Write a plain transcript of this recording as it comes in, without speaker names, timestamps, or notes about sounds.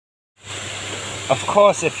Of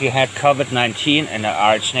course, if you had COVID-19 and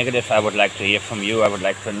are Rh negative, I would like to hear from you. I would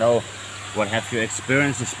like to know what have your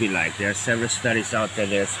experiences been like. There are several studies out there.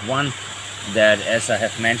 There's one that, as I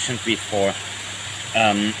have mentioned before,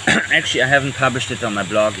 actually I haven't published it on my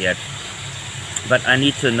blog yet, but I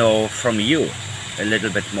need to know from you a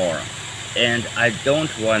little bit more. And I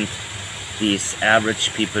don't want these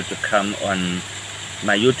average people to come on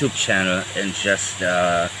my YouTube channel and just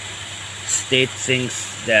state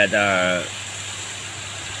things that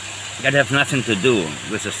have nothing to do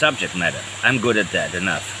with the subject matter. I'm good at that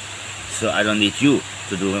enough, so I don't need you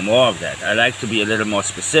to do more of that. I like to be a little more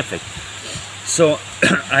specific. So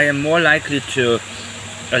I am more likely to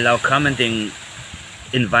allow commenting,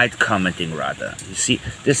 invite commenting rather. You see,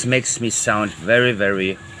 this makes me sound very,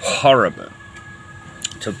 very horrible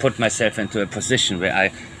to put myself into a position where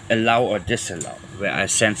I allow or disallow, where I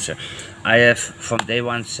censor. I have from day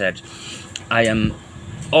one said I am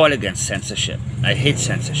all against censorship. I hate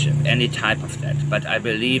censorship, any type of that, but I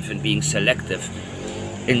believe in being selective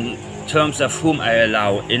in terms of whom I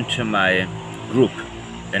allow into my group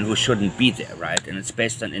and who shouldn't be there, right? And it's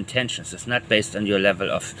based on intentions. It's not based on your level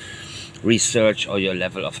of research or your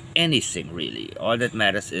level of anything really. All that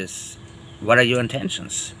matters is, what are your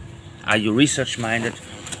intentions? Are you research minded?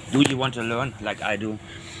 Do you want to learn like I do?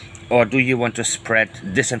 Or do you want to spread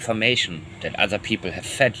disinformation that other people have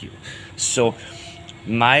fed you? So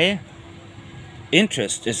my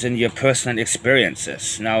interest is in your personal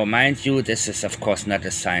experiences. Now, mind you, this is of course not a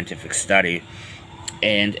scientific study,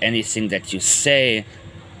 and anything that you say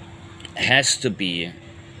has to be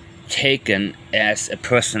taken as a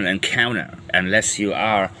personal encounter unless you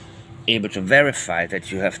are able to verify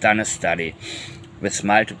that you have done a study with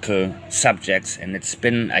multiple subjects and it's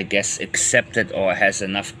been, I guess, accepted or has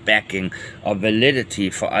enough backing or validity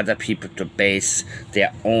for other people to base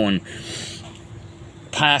their own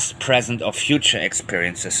past, present or future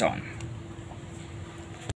experiences on.